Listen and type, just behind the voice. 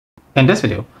In this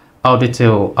video, I'll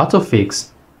detail how to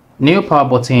fix new power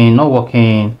button not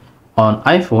working on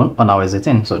iPhone on iOS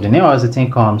 18. So the new iOS 18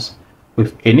 comes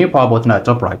with a new power button at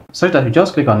the top right. So that you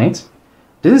just click on it.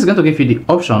 This is going to give you the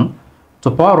option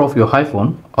to power off your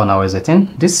iPhone on iOS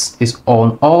 18. This is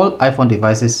on all iPhone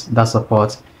devices that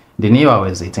support the new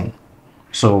iOS 18.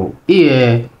 So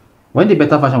here, when the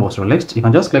beta version was released, you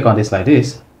can just click on this like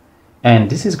this, and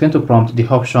this is going to prompt the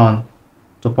option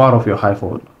to power off your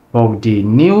iPhone. But with the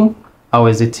new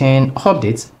iOS 18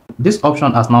 update, this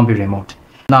option has now been removed.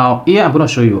 Now here I'm going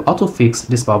to show you how to fix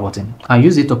this power button and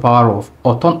use it to power off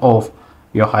or turn off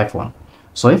your iPhone.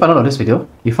 So if I love this video,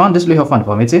 you found this really helpful and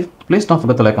informative, please don't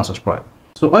forget to like and subscribe.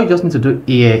 So all you just need to do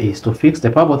here is to fix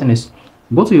the power button is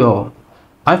go to your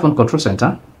iPhone control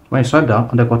center. When you swipe down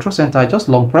on the control center, just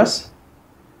long press,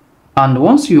 and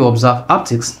once you observe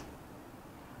haptics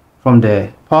from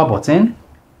the power button,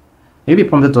 you'll be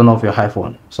prompted to turn off your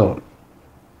iPhone. So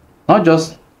not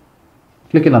just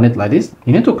clicking on it like this,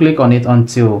 you need to click on it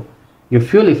until you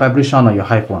feel a vibration on your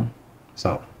iPhone.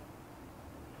 So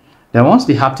then once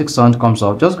the haptic sound comes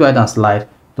up, just go ahead and slide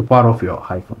to power off your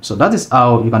iPhone. So that is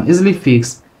how you can easily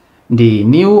fix the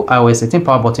new iOS 18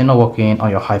 power button not working on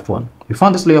your iPhone. If you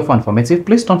found this video informative,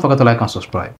 please don't forget to like and subscribe.